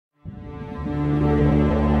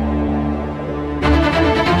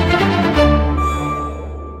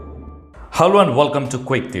Hello and welcome to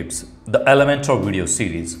Quick Tips, the Elementor video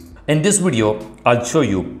series. In this video, I'll show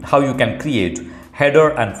you how you can create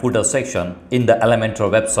header and footer section in the Elementor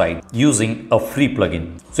website using a free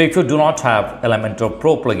plugin. So if you do not have Elementor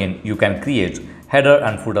Pro plugin, you can create header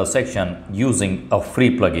and footer section using a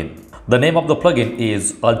free plugin. The name of the plugin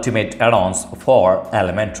is Ultimate Addons for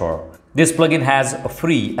Elementor. This plugin has a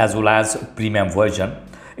free as well as premium version.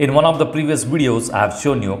 In one of the previous videos, I have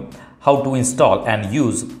shown you how to install and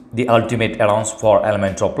use the Ultimate Addons for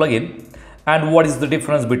Elementor plugin and what is the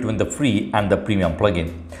difference between the free and the premium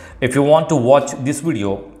plugin. If you want to watch this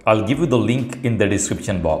video, I'll give you the link in the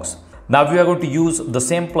description box. Now we are going to use the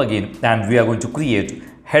same plugin and we are going to create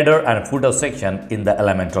header and footer section in the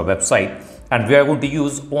Elementor website, and we are going to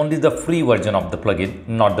use only the free version of the plugin,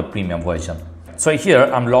 not the premium version. So here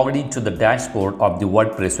I'm logged into the dashboard of the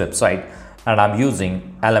WordPress website and I'm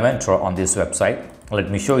using Elementor on this website. Let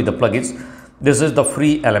me show you the plugins. This is the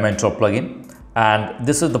free Elementor plugin and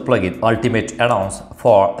this is the plugin Ultimate Addons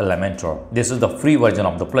for Elementor. This is the free version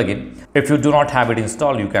of the plugin. If you do not have it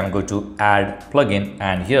installed, you can go to add plugin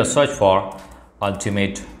and here search for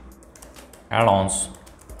Ultimate Addons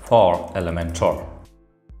for Elementor.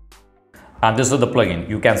 And this is the plugin.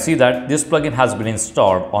 You can see that this plugin has been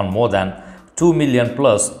installed on more than 2 million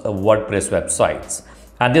plus WordPress websites.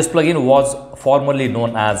 And this plugin was formerly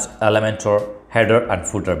known as Elementor Header and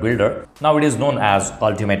Footer Builder. Now it is known as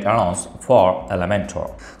Ultimate Addons for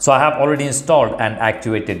Elementor. So I have already installed and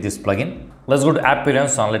activated this plugin. Let's go to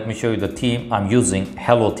Appearance and let me show you the theme. I'm using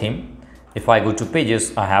Hello theme. If I go to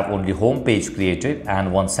Pages, I have only home page created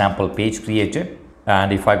and one sample page created.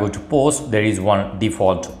 And if I go to Post, there is one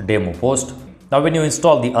default demo post. Now when you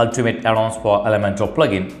install the Ultimate Addons for Elementor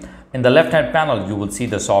plugin, in the left hand panel you will see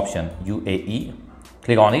this option UAE.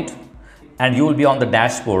 Click on it and you will be on the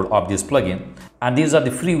dashboard of this plugin, and these are the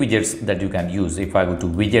free widgets that you can use. If I go to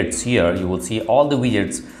widgets here, you will see all the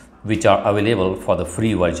widgets which are available for the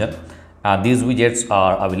free version, and these widgets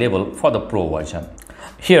are available for the pro version.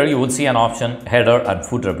 Here you will see an option header and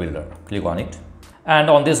footer builder. Click on it, and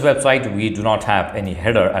on this website we do not have any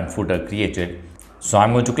header and footer created, so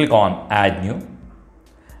I'm going to click on add new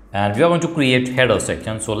and we are going to create header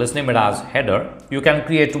section. So let's name it as header. You can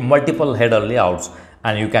create multiple header layouts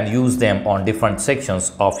and you can use them on different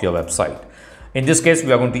sections of your website. In this case,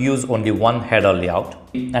 we are going to use only one header layout.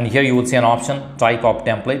 And here you will see an option type of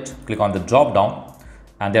template. Click on the drop down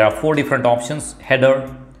and there are 4 different options: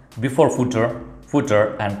 header, before footer,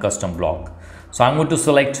 footer and custom block. So I'm going to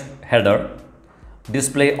select header,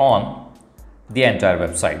 display on the entire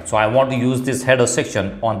website. So I want to use this header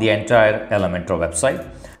section on the entire Elementor website.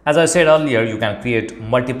 As I said earlier, you can create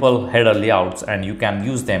multiple header layouts and you can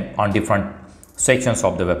use them on different sections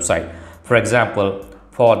of the website. For example,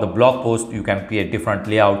 for the blog post, you can create different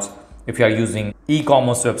layouts. If you are using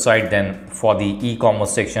e-commerce website, then for the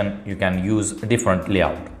e-commerce section, you can use a different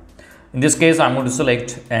layout. In this case, I'm going to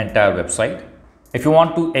select entire website. If you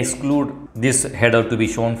want to exclude this header to be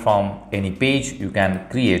shown from any page, you can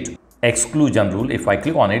create exclusion rule. If I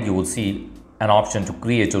click on it, you will see an option to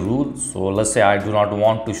create a rule. So let's say I do not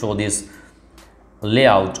want to show this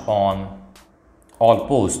layout on all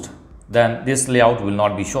posts, then this layout will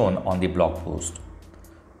not be shown on the blog post.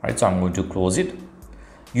 Right, so I'm going to close it.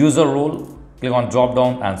 User role, click on drop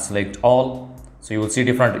down and select all. So you will see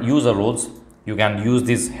different user roles. You can use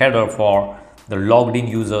this header for the logged in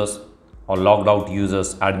users or logged out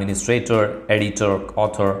users, administrator, editor,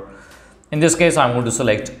 author. In this case, I'm going to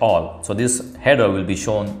select all. So this header will be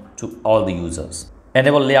shown to all the users.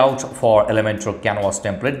 Enable layout for Elementor canvas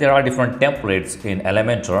template. There are different templates in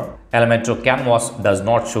Elementor. Elementor canvas does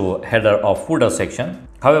not show header or footer section.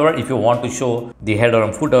 However, if you want to show the header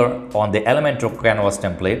and footer on the Elementor canvas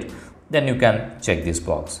template, then you can check this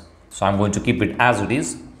box. So I'm going to keep it as it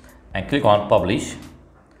is and click on publish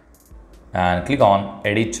and click on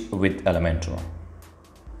edit with Elementor.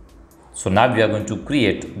 So now we are going to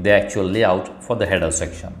create the actual layout for the header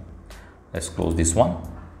section. Let's close this one.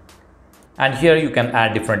 And here you can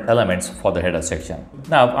add different elements for the header section.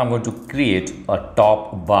 Now I'm going to create a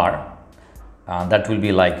top bar that will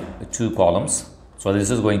be like 2 columns. So this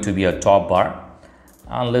is going to be a top bar,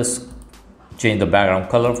 and let's change the background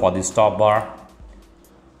color for this top bar.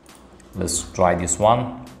 Let's try this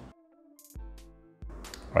one.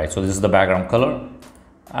 Right, so this is the background color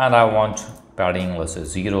and I want padding, let's say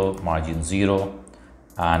 0, margin 0,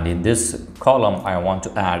 and in this column I want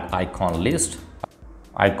to add icon list.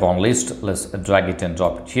 Let's drag it and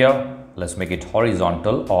drop it here. Let's make it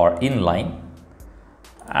horizontal or inline,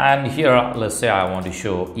 and here let's say I want to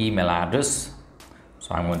show email address.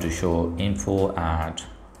 So I'm going to show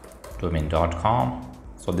info@domain.com.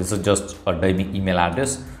 So this is just a dummy email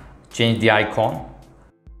address. change the icon,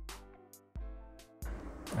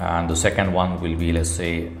 and the second one will be, let's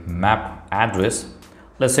say, map address.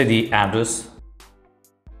 Let's say the address.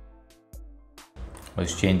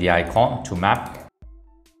 Let's change the icon to map.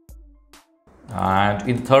 And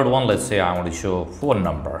in the third one, let's say I want to show phone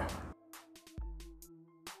number.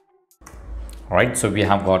 All right, so we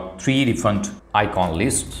have got 3 different icon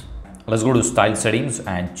lists. Let's go to style settings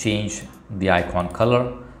and change the icon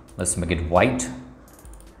color. Let's make it white.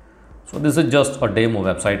 So this is just a demo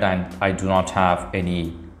website and I do not have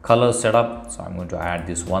any color set up. So I'm going to add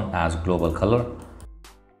this one as global color.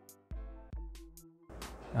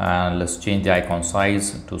 And let's change the icon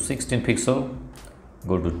size to 16 pixel.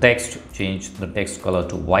 Go to text, change the text color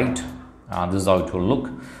to white. This is how it will look.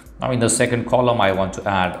 Now in the second column, I want to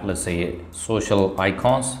add, let's say, social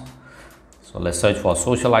icons. So let's search for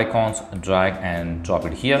social icons, drag and drop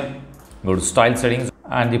it here. Go to style settings,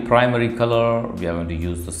 and the primary color, we are going to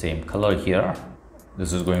use the same color here.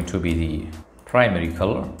 This is going to be the primary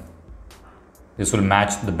color. This will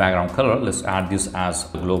match the background color. Let's add this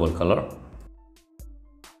as a global color.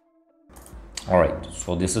 All right,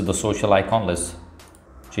 so this is the social icon. Let's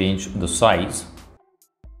change the size.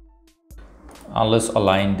 Let's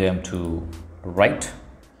align them to right.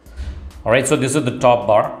 All right, so this is the top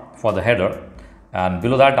bar for the header, and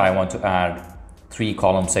below that I want to add 3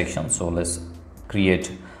 column sections. So let's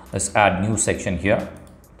add new section here,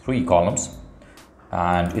 3 columns,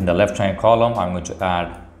 and in the left hand column I'm going to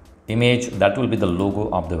add image. That will be the logo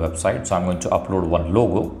of the website. So I'm going to upload one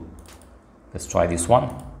logo. Let's try this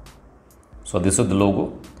one. So this is the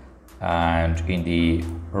logo, and in the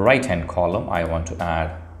right hand column I want to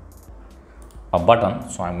add a button.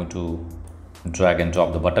 So I'm going to drag and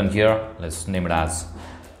drop the button here. Let's name it as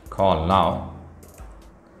call now,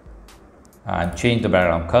 and change the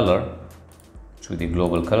background color to the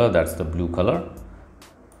global color. That's the blue color.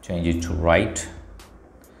 Change it to right.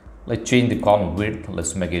 Let's change the column width.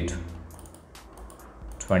 Let's make it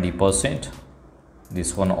 20%.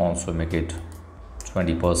 This one also make it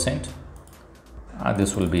 20%, and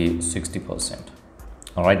this will be 60%.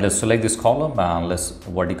 All right, let's select this column and let's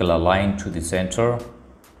vertical align to the center.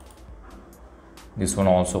 This one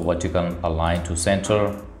also vertical align to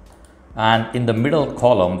center. And in the middle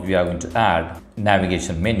column, we are going to add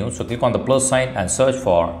navigation menu. So click on the plus sign and search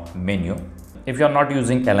for menu. If you are not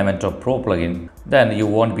using Elementor Pro plugin, then you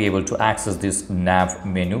won't be able to access this nav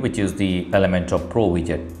menu, which is the Elementor Pro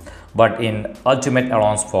widget. But in Ultimate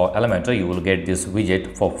Addons for Elementor, you will get this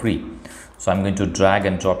widget for free. So I'm going to drag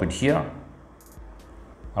and drop it here.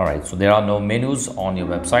 All right, so there are no menus on your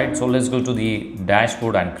website. So let's go to the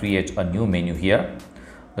dashboard and create a new menu here.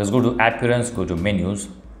 Let's go to appearance, go to menus,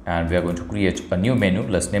 and we are going to create a new menu.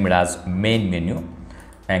 Let's name it as main menu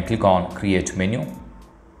and click on create menu.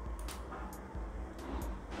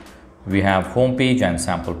 We have home page and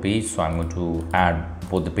sample page. So I'm going to add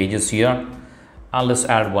both the pages here, and let's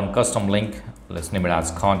add one custom link. Let's name it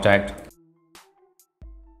as contact.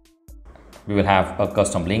 We will have a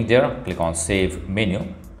custom link there. Click on save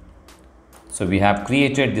menu. So we have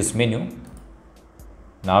created this menu.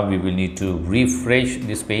 Now we will need to refresh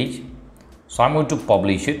this page. So I'm going to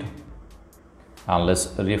publish it, and let's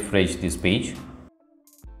refresh this page.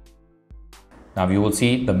 Now you will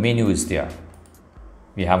see the menu is there.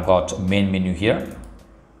 We have got main menu here.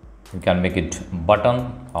 You can make it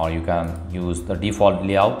button, or you can use the default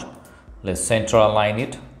layout. Let's center align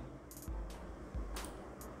it.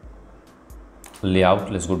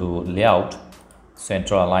 Layout, let's go to layout,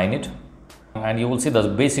 center align it, and you will see the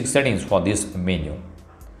basic settings for this menu.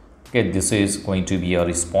 Okay, this is going to be a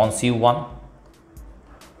responsive one.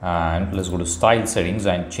 And let's go to style settings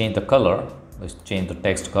and change the color. Let's change the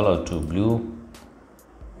text color to blue,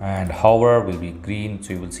 and hover will be green.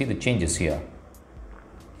 So you will see the changes here.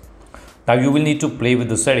 Now you will need to play with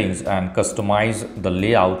the settings and customize the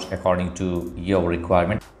layout according to your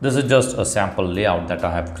requirement. This is just a sample layout that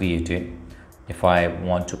I have created. If I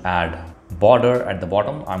want to add border at the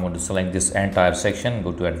bottom, I'm going to select this entire section,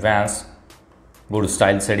 go to advanced, go to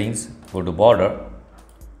style settings, go to border.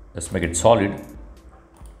 Let's make it solid.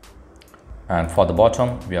 And for the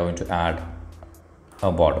bottom, we are going to add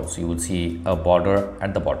a border. So you will see a border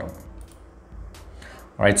at the bottom.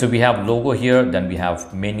 All right, so we have logo here, then we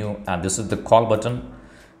have menu, and this is the call button.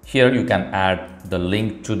 Here you can add the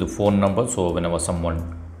link to the phone number. So whenever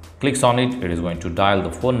someone clicks on it, it is going to dial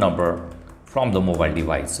the phone number from the mobile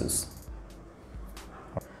devices.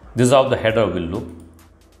 This is how the header will look.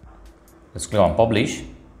 Let's click on publish.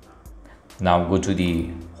 Now go to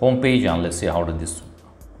the home page and let's see how does this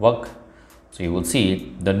work. So you will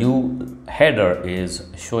see the new header is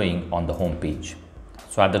showing on the home page.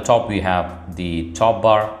 So at the top we have the top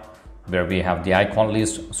bar. where we have the icon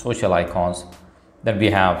list, social icons, then we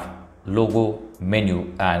have logo,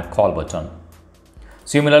 menu and call button.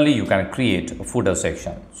 Similarly, you can create a footer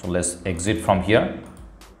section. So let's exit from here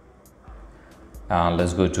and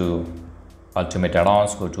let's go to Ultimate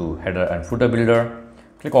Add-ons, go to header and footer builder,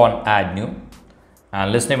 click on add new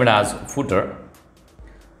and let's name it as footer.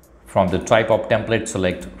 From the type of template,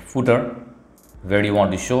 select footer. Where do you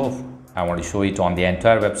want to show? I want to show it on the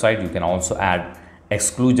entire website. You can also add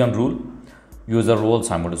exclusion rule. User roles,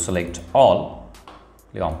 I'm going to select all,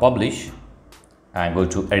 click on publish and go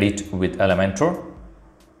to edit with Elementor.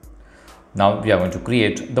 Now we are going to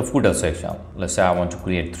create the footer section. Let's say I want to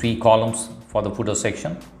create 3 columns for the footer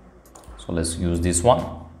section. So let's use this one.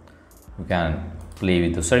 You can play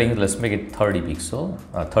with the settings. Let's make it 30 pixel,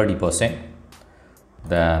 30%,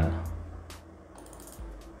 then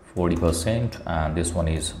 40%, and this one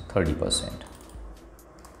is 30%.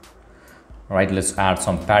 All right, let's add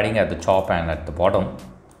some padding at the top and at the bottom.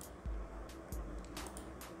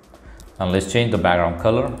 And let's change the background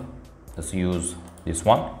color. Let's use this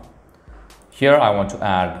one. Here I want to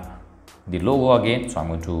add the logo again, so I'm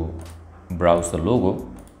going to browse the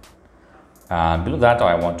logo, and below that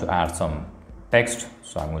I want to add some text,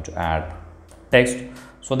 so I'm going to add text.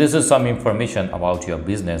 So this is some information about your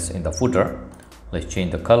business in the footer. Let's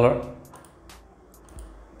change the color.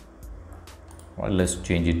 Well, let's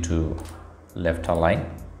change it to left align.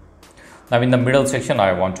 Now in the middle section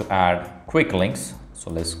I want to add quick links,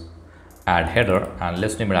 so let's add header and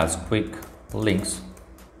let's name it as quick links,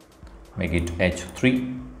 make it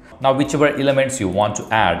h3. Now whichever elements you want to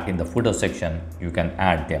add in the footer section, you can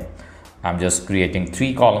add them. I'm just creating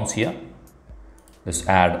 3 columns here. Let's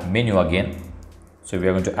add menu again. So we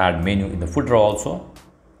are going to add menu in the footer also.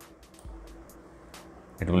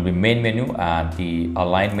 It will be main menu and the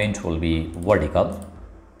alignment will be vertical.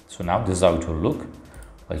 So now this is how it will look.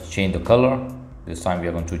 Let's change the color. This time we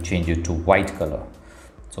are going to change it to white color.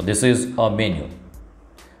 So this is a menu.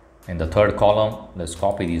 In the third column, let's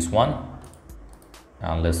copy this one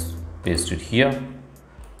and let's paste it here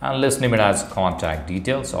and let's name it as contact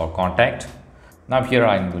details or contact. Now here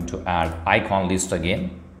I'm going to add icon list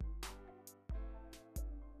again,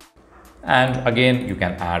 and again you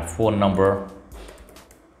can add phone number,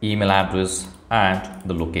 email address and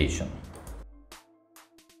the location.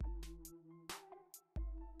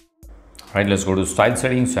 Right, let's go to style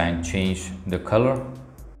settings and change the color.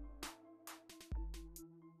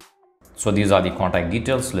 So these are the contact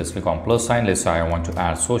details. Let's click on plus sign. Let's say I want to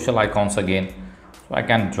add social icons again, so I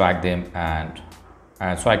can drag them and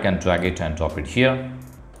so I can drag it and drop it here.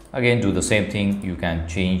 Again, do the same thing. You can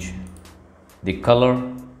change the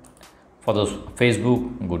color. For the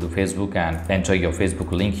Facebook, go to Facebook and enter your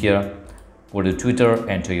Facebook link here. Go to Twitter,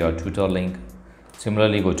 enter your Twitter link.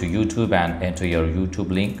 Similarly, go to YouTube and enter your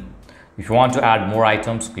YouTube link. If you want to add more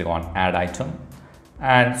items, click on add item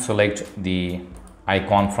and select the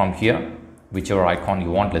icon from here, whichever icon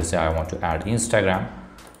you want. Let's say I want to add Instagram,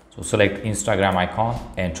 so select Instagram icon,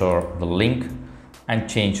 enter the link and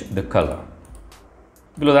change the color.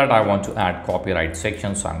 Below that I want to add copyright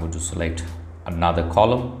section, so I'm going to select another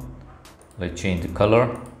column. Let's change the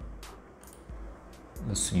color.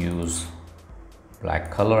 Let's use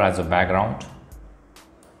black color as a background.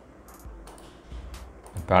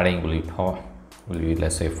 The padding will be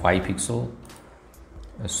let's say 5 pixel.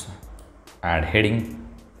 Let's add heading.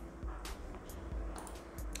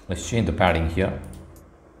 Let's change the padding here.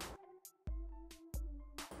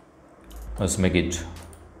 Let's make it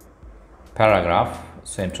paragraph,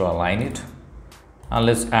 center align it, and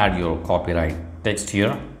let's add your copyright text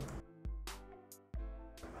here.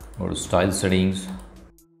 Go to style settings.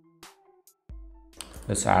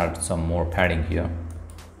 Let's add some more padding here.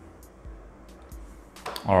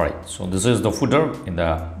 All right, so this is the footer. In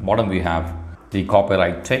the bottom we have the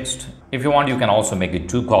copyright text. If you want, you can also make it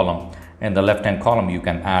 2 column. In the left hand column you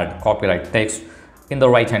can add copyright text. In the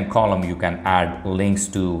right hand column you can add links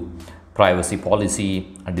to privacy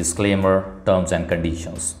policy, a disclaimer, terms and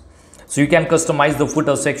conditions. So you can customize the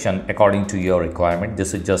footer section according to your requirement.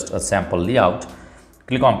 This is just a sample layout.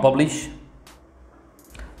 Click on publish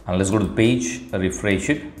and let's go to the page, refresh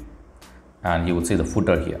it, and you will see the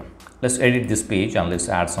footer here. Let's edit this page and let's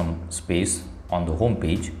add some space on the home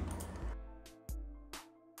page.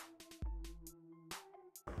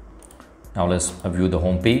 Now let's view the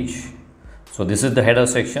home page. So this is the header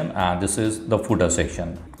section and this is the footer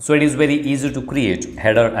section. So it is very easy to create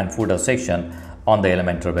header and footer section on the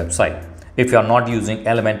Elementor website. If you are not using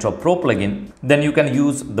Elementor Pro plugin, then you can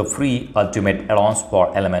use the free Ultimate Addons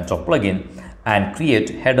for Elementor plugin and create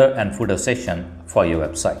header and footer section for your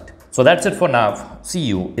website. So that's it for now. See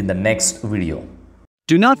you in the next video.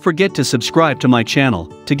 Do not forget to subscribe to my channel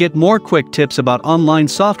to get more quick tips about online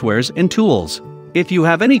softwares and tools. If you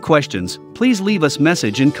have any questions, please leave us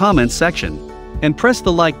message in comments section. And press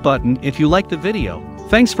the like button if you like the video.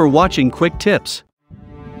 Thanks for watching Quick Tips.